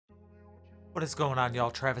What is going on,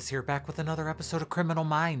 y'all? Travis here, back with another episode of Criminal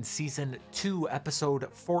Minds, Season 2,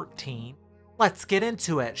 Episode 14. Let's get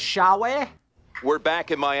into it, shall we? We're back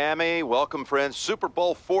in Miami. Welcome, friends. Super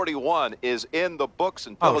Bowl 41 is in the books.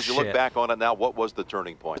 And tell us, you look back on it now, what was the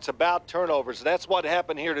turning point? It's about turnovers. That's what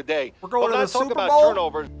happened here today. We're going to the Super Bowl. About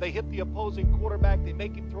turnovers. They hit the opposing quarterback. They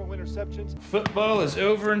make him throw interceptions. Football is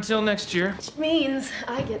over until next year. Which means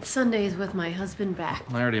I get Sundays with my husband back.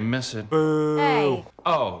 I already miss it. Boo. Hey.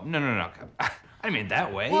 Oh, no. I didn't mean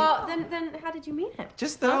that way. Well, then how did you mean it?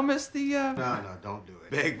 Just that I'll miss the, No, don't do it.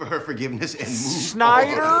 Beg for her forgiveness and move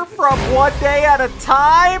Schneider from One Day at a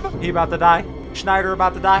Time? He about to die? Schneider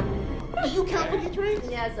about to die? Do you count when you drink?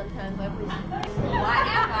 Yeah, sometimes I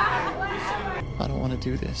I don't want to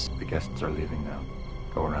do this. The guests are leaving now.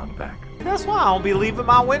 Go around the back. That's why I don't be leaving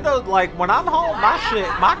my window. Like, when I'm home,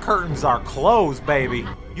 my curtains are closed, baby.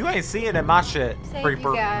 You ain't seeing in my shit.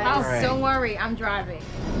 Creeper. Oh, don't worry, I'm driving.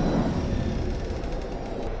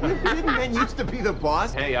 Didn't Ben used to be the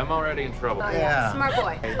boss? Hey, I'm already in trouble. Oh, yeah. Smart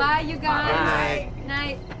boy. Bye, you guys.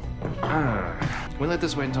 Night. Can we let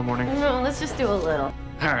this wait until morning? No, let's just do a little. All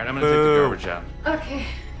right, I'm gonna take the garbage out. Okay.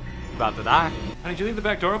 About to die. Honey, did you leave the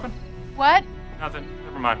back door open? What? Nothing.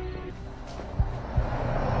 Never mind.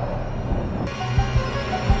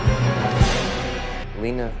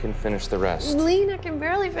 Lena can finish the rest. Lena can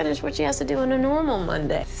barely finish what she has to do on a normal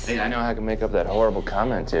Monday. Hey, I know how I can make up that horrible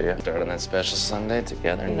comment to you. Start on that special Sunday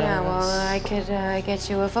together. Yeah, well, I could get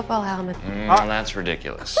you a football helmet. That's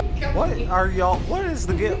ridiculous. What are y'all? What is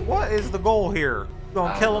the goal here? You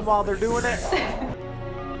gonna kill them while they're doing it?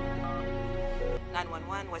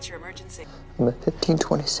 911, what's your emergency? I'm at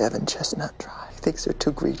 1527 Chestnut Drive. He thinks they're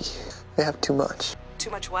too greedy. They have too much. Too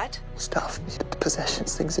much what? Stuff,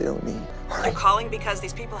 possessions, things they don't need. Hurry. You're calling because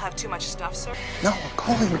these people have too much stuff, sir? No, I'm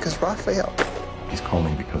calling because Raphael. He's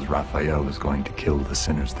calling because Raphael is going to kill the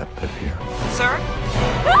sinners that live here. Sir?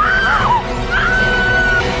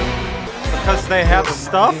 Because they have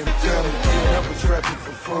stuff?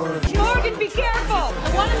 Morgan, be careful!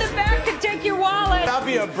 The one in the back could take your wallet! I'll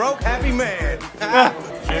be a broke, happy man.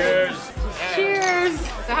 Cheers. Cheers!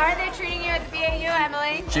 So how are they treating you at the BAU,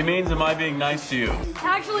 Emily? She means, am I being nice to you?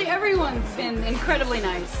 Actually, everyone's been incredibly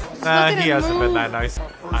nice. He hasn't been that nice.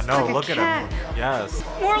 I know, like look a at cat. him. Yes.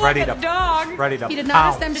 More Ready like a to dog. Ready to He did not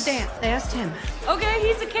ask them to dance. They asked him. Okay,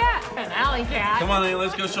 he's a cat. An alley cat. Come on, Lena,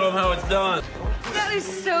 let's go show him how it's done. That is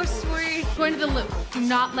so sweet. Going to the loop. Do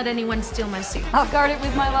not let anyone steal my suit. I'll guard it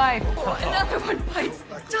with my life. Oh, another one bites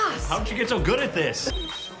the dust. How'd you get so good at this?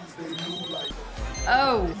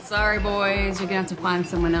 Oh, sorry, boys. You're gonna have to find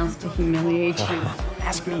someone else to humiliate you.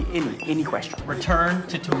 Ask me any question. Return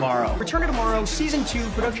to Tomorrow. Return to Tomorrow, Season 2,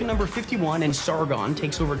 production number 51, and Sargon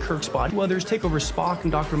takes over Kirk's spot. Others take over Spock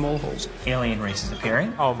and Dr. Mulholes. Alien race is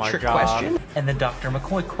appearing. Oh my Trick God. question. And the Dr.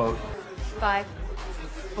 McCoy quote. 5,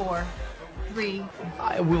 4, 3.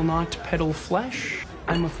 I will not peddle flesh.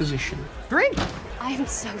 I'm a physician. 3. I'm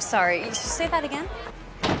so sorry. Just say that again.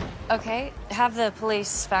 Okay, have the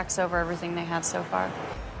police fax over everything they have so far.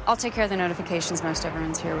 I'll take care of the notifications. Most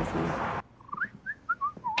everyone's here with me.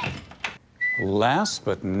 Last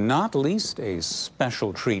but not least, a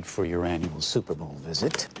special treat for your annual Super Bowl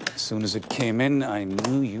visit. As soon as it came in, I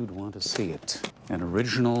knew you'd want to see it. An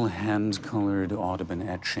original hand-colored Audubon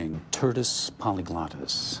etching, Tertus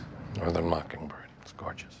polyglottus. Northern mockingbird. It's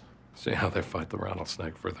gorgeous. See how they fight the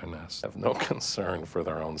rattlesnake for their nest. Have no concern for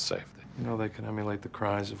their own safety. You know, they can emulate the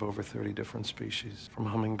cries of over 30 different species, from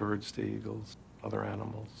hummingbirds to eagles, other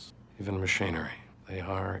animals, even machinery. They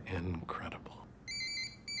are incredible.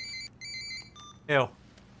 Ew.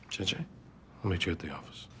 JJ, I'll meet you at the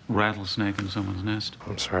office. Rattlesnake in someone's nest.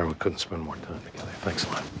 I'm sorry we couldn't spend more time together. Thanks a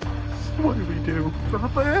lot. What do we do?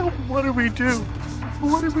 Raphael, what do we do?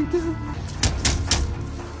 What do we do?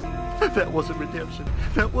 That wasn't redemption.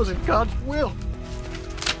 That wasn't God's will.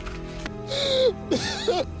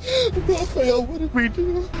 Raphael, what did we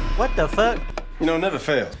do? What the fuck? You know, never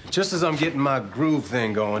fails. Just as I'm getting my groove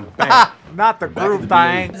thing going, bam. Not the groove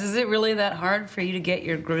thing. Is it really that hard for you to get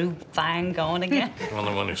your groove thing going again? I'm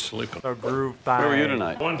the one who's sleeping. The groove thing. Where were you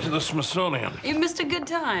tonight? Went to the Smithsonian. You missed a good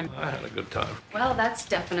time. I had a good time. Well, that's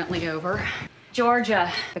definitely over. Georgia.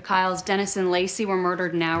 The Kyles, Dennis, and Lacey were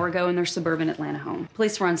murdered an hour ago in their suburban Atlanta home.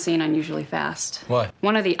 Police were on scene unusually fast. What?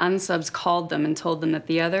 One of the unsubs called them and told them that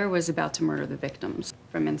the other was about to murder the victims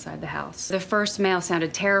from inside the house. The first male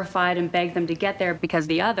sounded terrified and begged them to get there because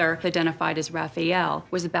the other, identified as Raphael,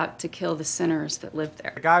 was about to kill the sinners that lived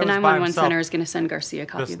there. The guy The was by 911 himself center is going to send Garcia a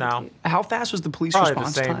copy just of the now. tape. How fast was the police Probably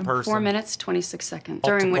response the same time? person. 4 minutes, 26 seconds.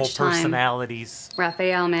 During Multiple which time personalities.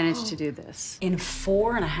 Raphael managed to do this in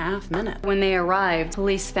 4.5 minutes. When they they arrived,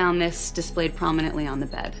 police found this displayed prominently on the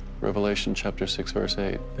bed. Revelation chapter 6, verse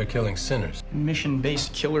 8. They're killing sinners.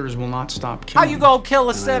 Mission-based killers will not stop killing. How you gonna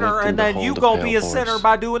kill a sinner and then you gonna be a sinner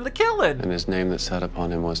by doing the killing? And his name that sat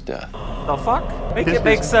upon him was death. The fuck? Make it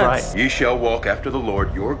make sense. Ye shall walk after the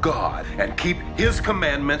Lord your God, and keep his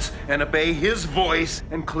commandments, and obey his voice,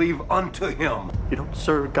 and cleave unto him. You don't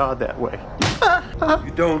serve God that way.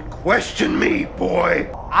 You don't question me,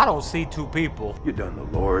 boy. I don't see two people. You done the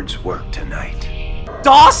Lord's work tonight.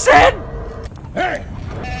 Dawson! Hey!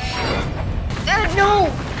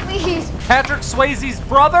 No, please. Patrick Swayze's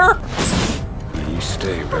brother? You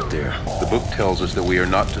stay right there. The book tells us that we are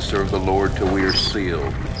not to serve the Lord till we are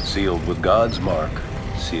sealed. Sealed with God's mark,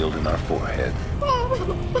 sealed in our forehead.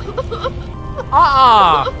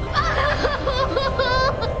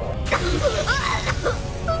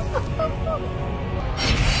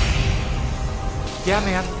 Yeah,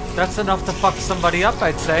 man. That's enough to fuck somebody up,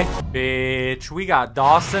 I'd say. Bitch, we got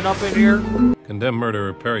Dawson up in here. Condemned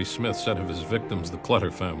murderer Perry Smith said of his victims, the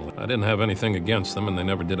Clutter family, I didn't have anything against them and they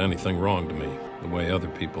never did anything wrong to me, the way other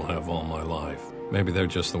people have all my life. Maybe they're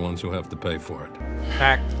just the ones who have to pay for it.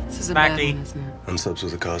 This is a bad one, isn't it? Unsubs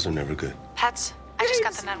with the cause are never good. Pets, I just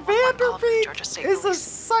got the 911 call from the Georgia State Police. Is a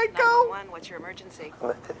psycho. 911, what's your emergency?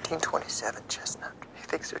 I'm at 1527 Chestnut. He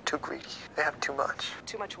thinks they're too greedy. They have too much.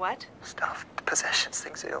 Too much what? Stuff. Possessions,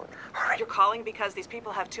 things they own. Hurry. You're calling because these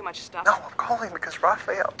people have too much stuff? No, I'm calling because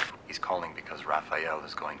Raphael. He's calling because Raphael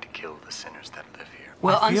is going to kill the sinners that live here.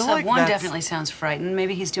 Well, I feel Unsub like 1 that's- definitely sounds frightened.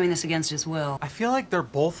 Maybe he's doing this against his will. I feel like they're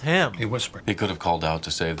both him. He whispered. He could have called out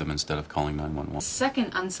to save them instead of calling 911.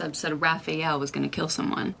 Second Unsub said Raphael was going to kill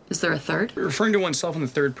someone. Is there a third? Referring to oneself in the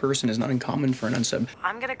third person is not uncommon for an unsub.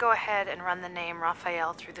 I'm gonna go ahead and run the name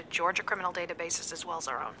Raphael through the Georgia criminal databases as well as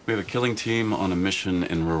our own. We have a killing team on a mission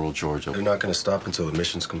in rural Georgia. They're not going to stop until the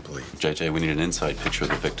mission's complete. JJ, we need an inside picture of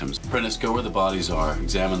the victims. Prentice, go where the bodies are.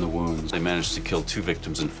 Examine the wounds. They managed to kill 2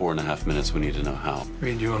 victims in 4.5 minutes. We need to know how.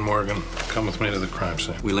 Reed, you and Morgan, come with me to the crime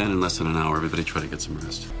scene. We land in less than an hour. Everybody try to get some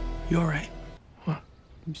rest. You all right? What?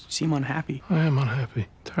 You seem unhappy. I am unhappy.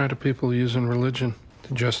 Tired of people using religion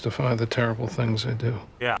to justify the terrible things they do.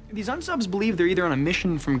 Yeah. These unsubs believe they're either on a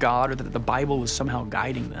mission from God or that the Bible is somehow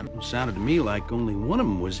guiding them. It sounded to me like only one of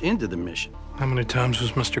them was into the mission. How many times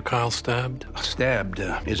was Mr. Kyle stabbed? Stabbed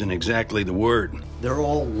isn't exactly the word. They're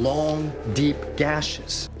all long, deep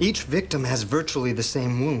gashes. Each victim has virtually the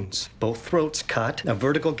same wounds. Both throats cut, a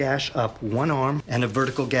vertical gash up one arm, and a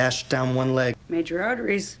vertical gash down one leg. Major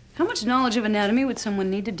arteries. How much knowledge of anatomy would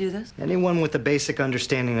someone need to do this? Anyone with a basic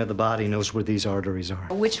understanding of the body knows where these arteries are.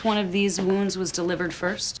 Which one of these wounds was delivered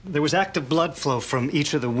first? There was active blood flow from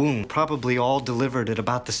each of the wounds, probably all delivered at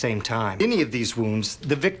about the same time. Any of these wounds,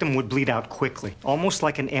 the victim would bleed out quickly, almost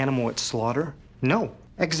like an animal at slaughter. No,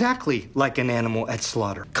 exactly like an animal at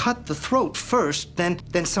slaughter. Cut the throat first, then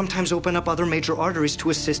sometimes open up other major arteries to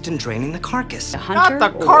assist in draining the carcass. A hunter?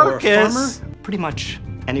 Not the Or a carcass. farmer, pretty much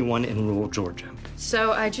anyone in rural Georgia.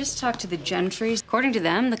 So I just talked to the Gentry. According to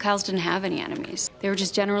them, the Kyles didn't have any enemies. They were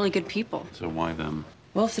just generally good people. So why them?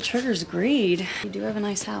 Well, if the trigger's greed, you do have a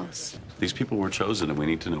nice house. These people were chosen, and we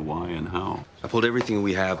need to know why and how. I pulled everything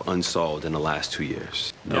we have unsolved in the last 2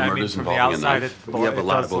 years. No murders involving a knife. We have a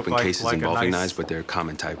lot of open cases like involving nice knives, but they're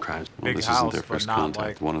common type crimes. Well, this isn't their first contact.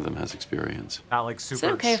 Like, one of them has experience. Not like super Is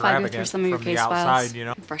it okay if I go through extravagant some of your from case the outside, files? you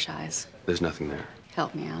know? Fresh eyes. There's nothing there.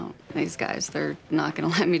 Help me out. These guys, they're not going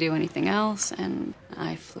to let me do anything else, and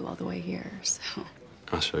I flew all the way here, so...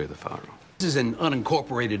 I'll show you the file room. This is an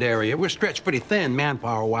unincorporated area. We're stretched pretty thin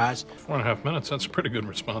manpower-wise. 4.5 minutes, that's a pretty good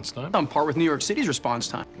response time. On par with New York City's response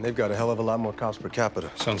time. And they've got a hell of a lot more cops per capita.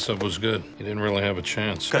 Sunsub was good. He didn't really have a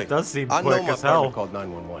chance. That does seem I quick know my as hell. partner called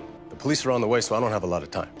 911. The police are on the way, so I don't have a lot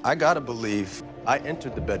of time. I gotta believe I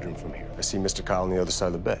entered the bedroom from here. I see Mr. Kyle on the other side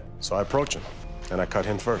of the bed, so I approach him. And I cut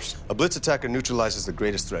him first. A blitz attacker neutralizes the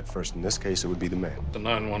greatest threat first. In this case, it would be the man. The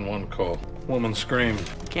 911 call. Woman screamed.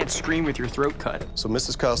 You can't scream with your throat cut. So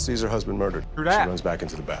Mrs. Kyle sees her husband murdered. True that. She runs back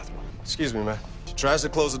into the bathroom. Excuse me, man. She tries to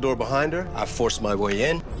close the door behind her. I force my way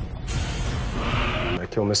in. I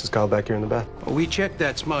kill Mrs. Kyle back here in the bath. Well, we checked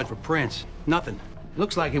that smudge for prints. Nothing.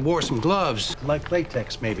 Looks like he wore some gloves, like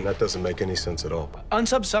latex, maybe. That doesn't make any sense at all.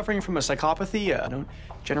 Unsubs suffering from a psychopathy don't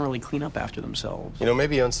generally clean up after themselves. You know,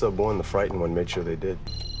 maybe Unsub 1, the frightened one, made sure they did.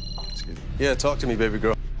 Excuse me. Yeah, talk to me, baby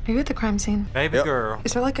girl. Are you at the crime scene? Baby Yep. girl.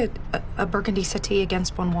 Is there like a burgundy settee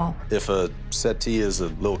against one wall? If a settee is a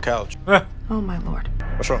little couch. Oh my lord.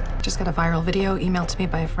 What's wrong? Just got a viral video emailed to me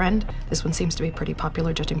by a friend. This one seems to be pretty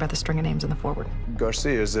popular judging by the string of names in the forward.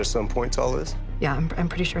 Garcia, is there some point to all this? Yeah, I'm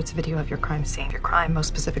pretty sure it's a video of your crime scene. Your crime, most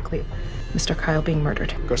specifically, Mr. Kyle being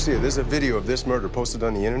murdered. Garcia, there's a video of this murder posted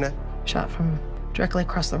on the internet? Shot from directly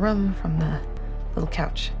across the room from the little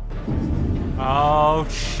couch. Oh,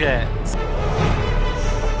 shit.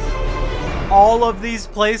 All of these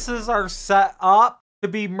places are set up to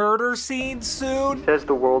be murder scenes soon? Says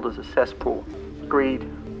the world is a cesspool. Greed,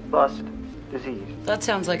 lust, disease. That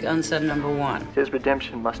sounds like unsub number 1. His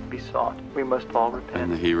redemption must be sought. We must all repent.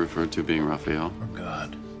 And the he referred to being Raphael? Oh,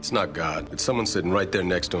 God. It's not God. It's someone sitting right there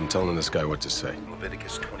next to him telling this guy what to say.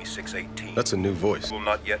 Leviticus 26:18. That's a new voice. Will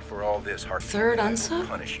not yet for all this heart. Third unsub?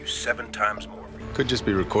 Punish you 7 times more. Could just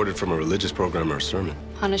be recorded from a religious program or a sermon.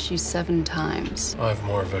 Punish you 7 times. 5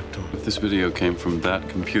 more victims. If this video came from that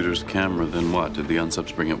computer's camera, then what? Did the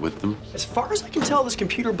unsubs bring it with them? As far as I can tell, this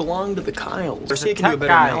computer belonged to the Kyles. There's It a can do a tech better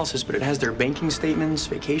guy. analysis, but it has their banking statements,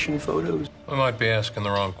 vacation photos. We might be asking the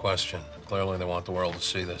wrong question. Clearly, they want the world to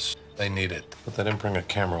see this. They need it. But they didn't bring a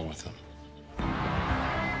camera with them.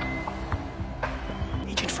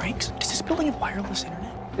 Agent Franks, does this building have wireless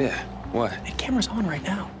internet? Yeah, what? That camera's on right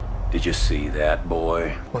now. Did you see that,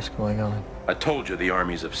 boy? What's going on? I told you the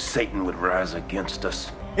armies of Satan would rise against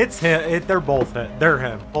us. It's him. They're both him. They're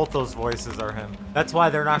him. Both those voices are him. That's why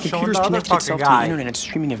they're not showing Computer's the other connected fucking itself to the guy. internet and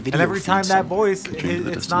streaming a video. And every feed time that somewhere. voice,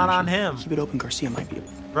 it's not on him. Keep it open, Garcia might be.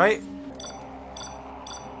 Right?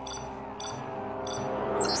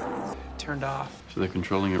 Turned off. So they're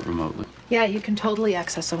controlling it remotely. Yeah, you can totally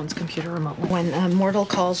access someone's computer remotely. When a mortal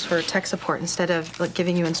calls for tech support, instead of like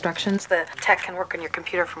giving you instructions, The tech can work on your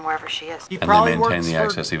computer from wherever she is. He And they probably maintain works the for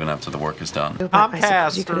access even after the work is done.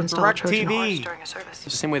 Comcast you could or install a Trojan DirecTV. During a service. It's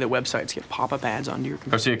the same way that websites get pop-up ads onto your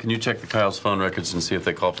computer. Garcia, can you check the Kyle's phone records and see if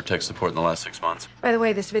they called for tech support in the last 6 months? By the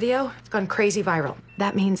way, this video, it's gone crazy viral.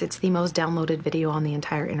 That means it's the most downloaded video on the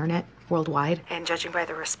entire internet worldwide. And judging by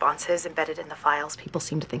the responses embedded in the files, People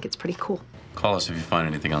seem to think it's pretty cool. Call us if you find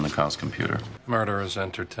anything on the Kyle's computer. Murder is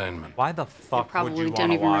entertainment. Why the They fuck would probably you don't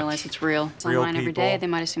want to even watch? realize it's real. It's real online every day. people? They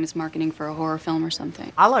might assume it's marketing for a horror film or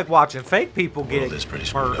something. I like watching fake people get World is pretty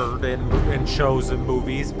screwed up. murdered in shows and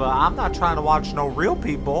movies, but I'm not trying to watch no real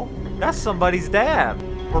people. That's somebody's dad,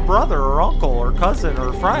 or brother, or uncle, or cousin,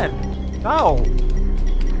 or friend. No.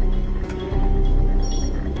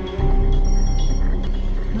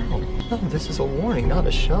 No, this is a warning, not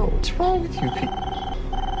a show. What's wrong with you people?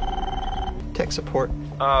 Tech support.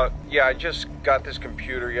 Yeah, I just got this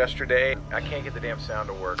computer yesterday. I can't get the damn sound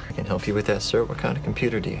to work. I can help you with that, sir. What kind of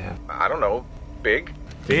computer do you have? I don't know. Big?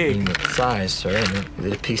 Big. What size, sir? Is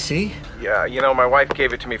it a PC? Yeah, you know, my wife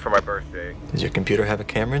gave it to me for my birthday. Does your computer have a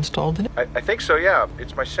camera installed in it? I think so, yeah.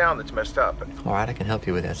 It's my sound that's messed up. All right, I can help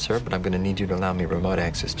you with that, sir, but I'm going to need you to allow me remote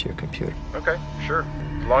access to your computer. Okay, sure.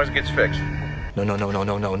 As long as it gets fixed. No,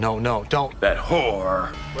 don't. That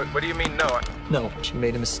whore. What do you mean, no? No, she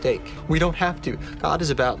made a mistake. We don't have to. God is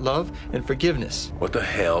about love and forgiveness. What the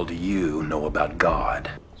hell do you know about God?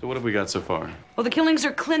 So what have we got so far? Well, the killings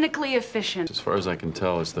are clinically efficient. As far as I can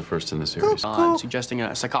tell, it's the first in the series. Suggesting a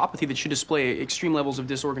psychopathy that should display extreme levels of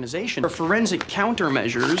disorganization, or forensic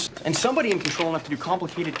countermeasures, and somebody in control enough to do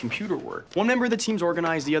complicated computer work. One member of the team's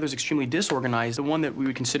organized, the other's extremely disorganized. The one that we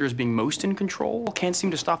would consider as being most in control can't seem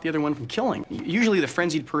to stop the other one from killing. Usually the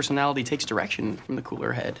frenzied personality takes direction from the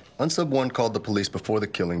cooler head. Unsub 1 called the police before the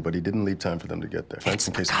killing, but he didn't leave time for them to get there. Thanks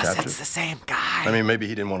in case of capture. It's the same guy. I mean, maybe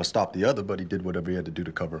he didn't want to stop the other, but he did whatever he had to do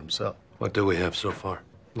to cover himself. What do we have so far?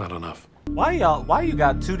 Not enough. Why you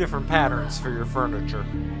got 2 different patterns for your furniture?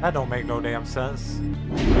 That don't make no damn sense.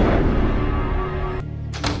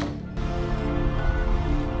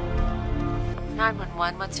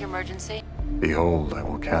 911, what's your emergency? Behold, I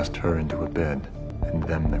will cast her into a bed, and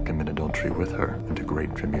them that commit adultery with her into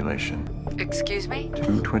great tribulation. Excuse me?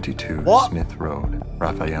 222 Smith Road.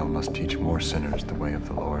 Raphael must teach more sinners the way of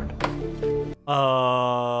the Lord.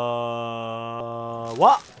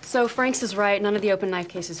 What? So Franks is right. None of the open knife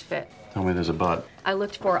cases fit. Tell me there's a but. I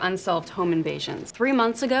looked for unsolved home invasions. 3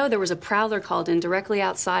 months ago, there was a prowler called in directly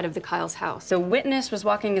outside of the Kyle's house. The witness was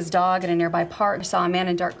walking his dog at a nearby park, saw a man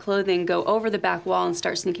in dark clothing go over the back wall and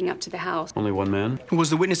start sneaking up to the house. Only one man?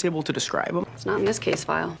 Was the witness able to describe him? It's not in this case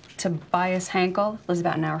file. Tobias Hankel lives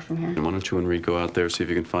about an hour from here. Why don't you and Reed go out there, see if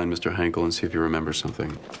you can find Mr. Hankel and see if you remember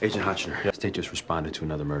something. Agent Hutchner, State just responded to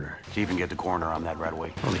another murder. Did you even get the coroner on that right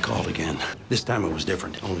away? Well, they called again. This time it was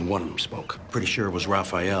different. Only one of them spoke. Pretty sure it was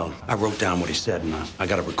Raphael. I wrote down what he said, and I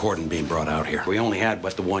got a recording being brought out here. We only had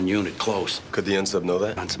but the one unit close. Could the unsub know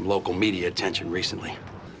that? On some local media attention recently.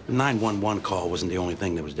 The 911 call wasn't the only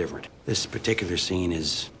thing that was different. This particular scene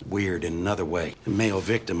is weird in another way. The male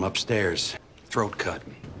victim upstairs, throat cut.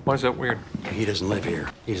 Why is that weird? He doesn't live here.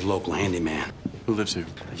 He's a local handyman. Who lives here?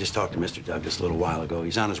 I just talked to Mr. Douglas a little while ago.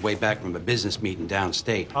 He's on his way back from a business meeting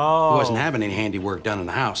downstate. Oh. He wasn't having any handiwork done in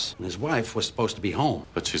the house, and his wife was supposed to be home.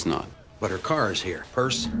 But she's not. But her car is here.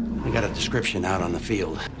 Purse, I got a description out on the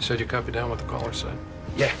field. You said you copied down what the caller said?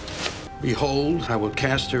 Yeah. Behold, I will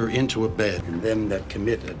cast her into a bed, and them that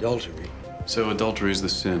commit adultery. So adultery is the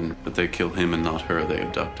sin, but they kill him and not her. They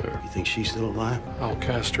abduct her. You think she's still alive? I'll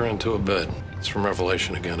cast her into a bed. It's from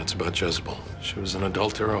Revelation again. It's about Jezebel. She was an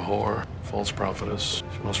adulterer, a whore, false prophetess.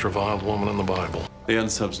 She most reviled woman in the Bible. The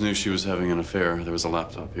unsubs knew she was having an affair. There was a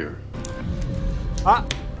laptop here. Ah!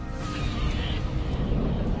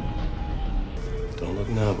 Don't look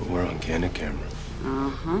now, but we're on candid camera.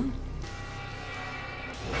 Uh-huh.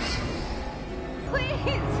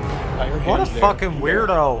 Please! What a fucking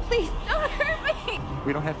weirdo. Please, don't hurt me!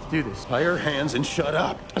 We don't have to do this. Tie your hands and shut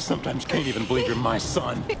up. I sometimes can't even believe you're my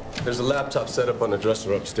son. There's a laptop set up on the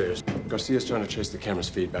dresser upstairs. Garcia's trying to trace the camera's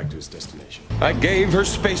feed back to his destination. I gave her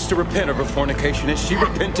space to repent of her fornication, and she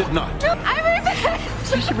repented not. I repent!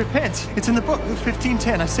 She should repent. It's in the book, Luke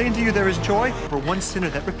 15:10. I say unto you, there is joy for one sinner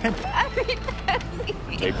that repenteth. I repent!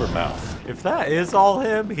 Tape her mouth. If that is all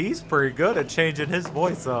him, he's pretty good at changing his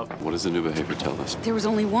voice up. What does the new behavior tell us? There was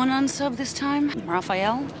only one unsub this time?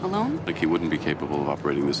 Raphael, alone? Like he wouldn't be capable of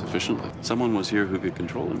operating this efficiently. Someone was here who could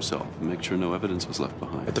control himself and make sure no evidence was left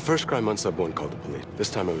behind. At the first crime, unsub 1 called the police.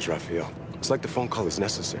 This time it was Raphael. It's like the phone call is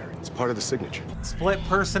necessary. It's part of the signature. Split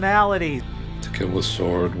personality. To kill with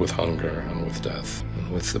sword, with hunger, and with death,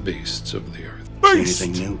 and with the beasts of the earth. See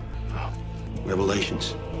anything new? No.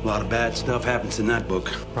 Revelations. A lot of bad stuff happens in that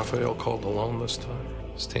book. Raphael called alone this time.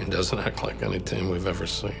 This team doesn't act like any team we've ever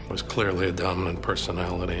seen. It was clearly a dominant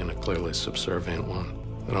personality and a clearly subservient one.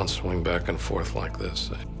 They don't swing back and forth like this.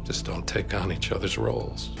 They just don't take on each other's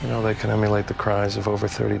roles. You know, they can emulate the cries of over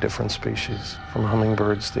 30 different species, from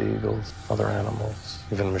hummingbirds to eagles, other animals,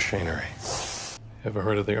 even machinery. Ever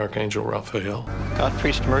heard of the Archangel Raphael? God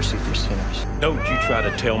preached mercy for sinners. Don't you try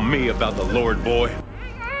to tell me about the Lord, boy.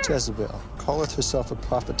 Jezebel calleth herself a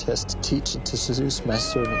prophetess to teach and to seduce my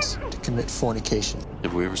servants to commit fornication.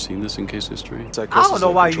 Have we ever seen this in case history? I don't know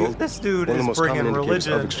why this dude is bringing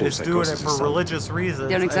religion, is doing it for religious reasons.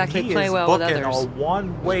 Don't exactly and he play is well with booking others. a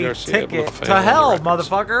one-way Garcia ticket Raphael to on the hell, records.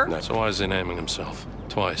 motherfucker. So why is he naming himself?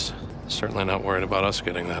 Twice. Certainly not worried about us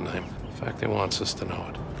getting that name. In fact, he wants us to know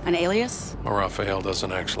it. An alias? Or Raphael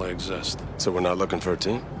doesn't actually exist. So we're not looking for a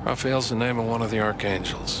team? Raphael's the name of one of the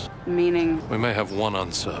archangels. Meaning? We may have one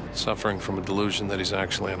unsub, suffering from a delusion that he's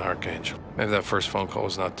actually an archangel. Maybe that first phone call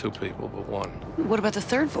was not 2 people, but 1. What about the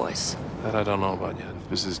third voice? That I don't know about yet.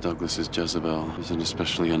 Mrs. Douglas's Jezebel. There's an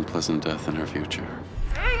especially unpleasant death in her future.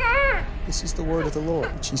 This is the word of the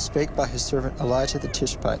Lord, which he spake by his servant Elijah the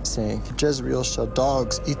Tishbite, saying, In Jezreel shall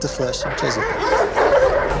dogs eat the flesh of Jezebel.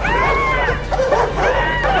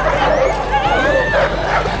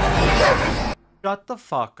 Shut the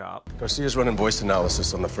fuck up. Garcia's running voice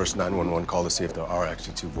analysis on the first 911 call to see if there are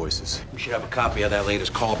actually 2 voices. We should have a copy of that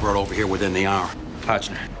latest call brought over here within the hour.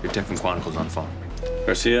 Hodgson, Detective Chronicle's on the phone.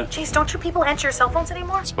 Garcia? Jeez, don't you people answer your cell phones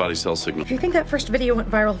anymore? It's body cell signal. If you think that first video went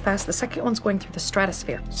viral fast, the second one's going through the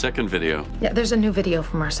stratosphere. Second video. Yeah, there's a new video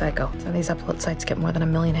from our psycho. So these upload sites get more than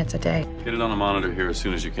 1 million hits a day. Get it on a monitor here as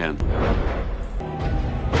soon as you can.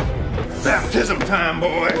 Baptism time,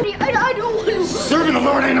 boy. I don't want to. Serving the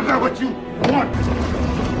Lord ain't about what you want.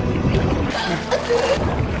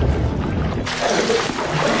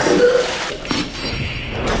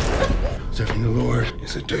 Serving the Lord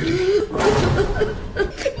is a duty.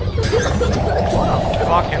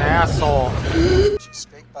 Fucking asshole. She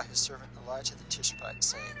spake by his servant Elijah the Tishbite,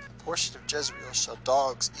 saying, A portion of Jezreel shall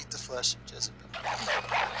dogs eat the flesh of Jezebel.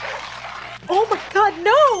 Oh my God,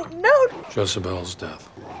 no! Jezebel's death.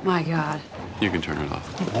 My God. You can turn it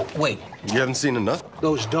off. Wait, You haven't seen enough?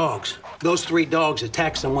 those dogs. Those 3 dogs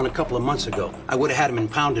attacked someone a couple of months ago. I would have had them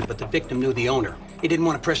impounded, but the victim knew the owner. He didn't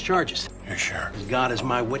want to press charges. You're sure? God is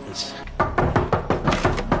my witness.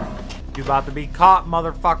 You about to be caught,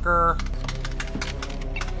 motherfucker.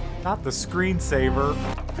 Not the screensaver.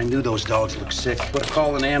 I knew those dogs looked sick. Would have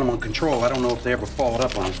called an animal control. I don't know if they ever followed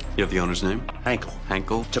up on him. You have the owner's name? Hankel.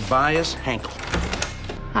 Hankel? Tobias Hankel.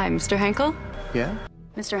 Hi, Mr. Hankel. Yeah?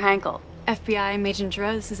 Mr. Hankel. FBI, Agent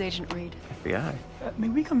Giroux, this is Agent Reed. FBI? May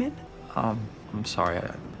we come in? I'm sorry.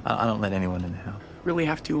 I don't let anyone in the house. Really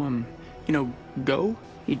have to, go?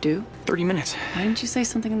 You do? 30 minutes. Why didn't you say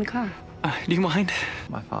something in the car? Do you mind?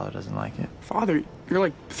 My father doesn't like it. Father, you're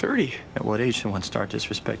like 30. At what age should one start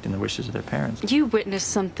disrespecting the wishes of their parents? You witnessed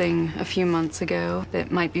something a few months ago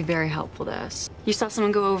that might be very helpful to us. You saw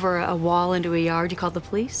someone go over a wall into a yard. You called the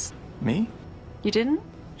police? Me? You didn't?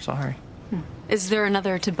 Sorry. Is there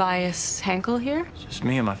another Tobias Hankel here? It's just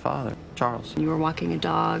me and my father, Charles. You were walking a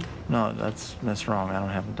dog. No, that's wrong. I don't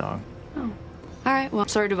have a dog. Oh. All right, well,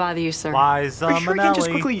 sorry to bother you, sir. Liza Are you sure you can just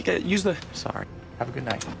Minnelli. quickly use the... Sorry. Have a good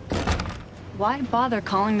night. Why bother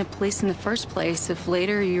calling the police in the first place if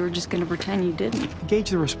later you were just gonna pretend you didn't?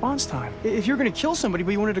 Gauge the response time. If you're gonna kill somebody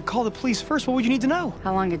but you wanted to call the police first, what would you need to know?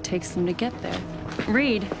 How long it takes them to get there.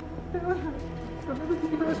 Reed.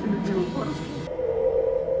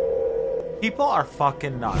 People are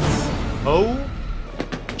fucking nuts. Oh.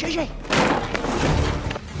 JJ!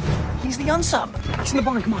 He's the unsub. He's in the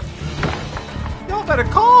barn, come on. Y'all better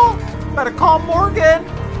call. Better call Morgan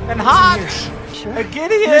and Hodge. Sure. And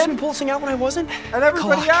Gideon. You just been pulsing out when I wasn't? And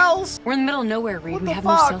everybody else. We're in the middle of nowhere, Reed. What We the have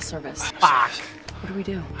fuck? no cell service. Fuck. What do we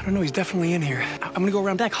do? I don't know, he's definitely in here. I'm gonna go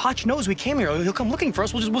around back. Hotch knows we came here. He'll come looking for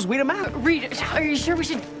us. We'll just wait him out. Reed, are you sure we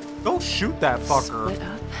should... Don't shoot that fucker. Split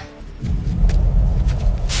up?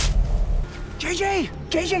 JJ!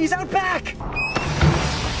 JJ, he's out back!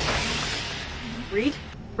 Reed?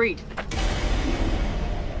 Reed.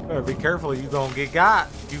 Better be careful, you gonna get got.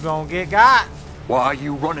 You gonna get got. Why are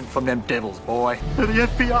you running from them devils, boy? They're the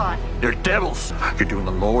FBI. They're devils. You're doing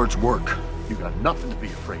the Lord's work. You got nothing to be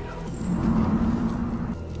afraid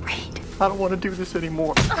of. Reed. I don't want to do this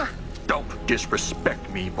anymore. Don't disrespect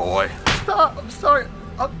me, boy. Stop. I'm sorry.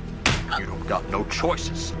 You don't got no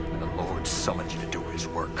choices. The Lord summoned you to do his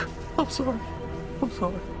work. I'm sorry. I'm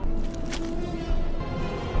sorry.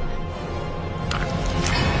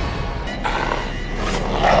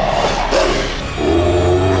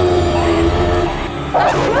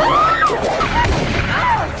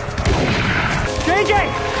 JJ!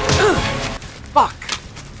 Fuck.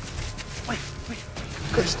 Wait.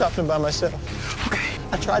 Could have stopped him by myself. Okay.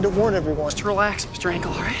 I tried to warn everyone. Just relax, Mr.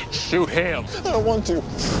 Ankle, all right? Shoot him. I don't want to.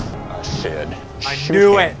 I said, I shoot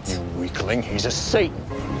knew him, it. you weakling. He's a Satan.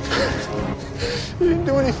 He didn't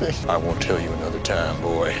do anything. I won't tell you another time,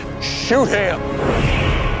 boy. Shoot him.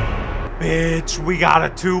 Bitch, we got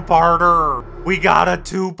a two-parter. We got a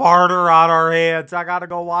two-parter on our hands. I gotta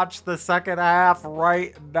go watch the second half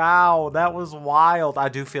right now. That was wild. I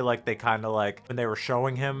do feel like they kind of like, when they were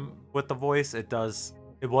showing him with the voice, it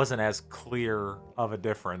wasn't as clear of a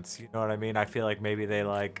difference. You know what I mean? I feel like maybe they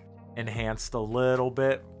like enhanced a little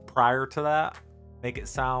bit prior to that. Make it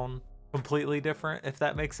sound completely different, if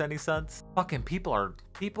that makes any sense. Fucking people are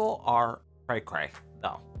cray-cray,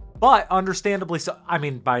 though. But understandably so. I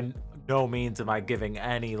mean, by no means am I giving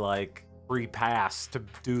any like free pass to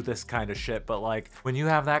do this kind of shit, but like when you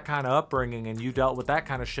have that kind of upbringing and you dealt with that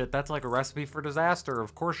kind of shit, that's like a recipe for disaster.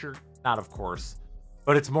 Of course you're not, of course,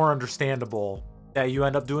 but it's more understandable that you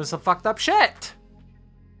end up doing some fucked up shit.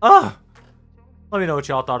 Ugh. Let me know what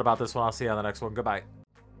y'all thought about this one. I'll see you on the next one. Goodbye.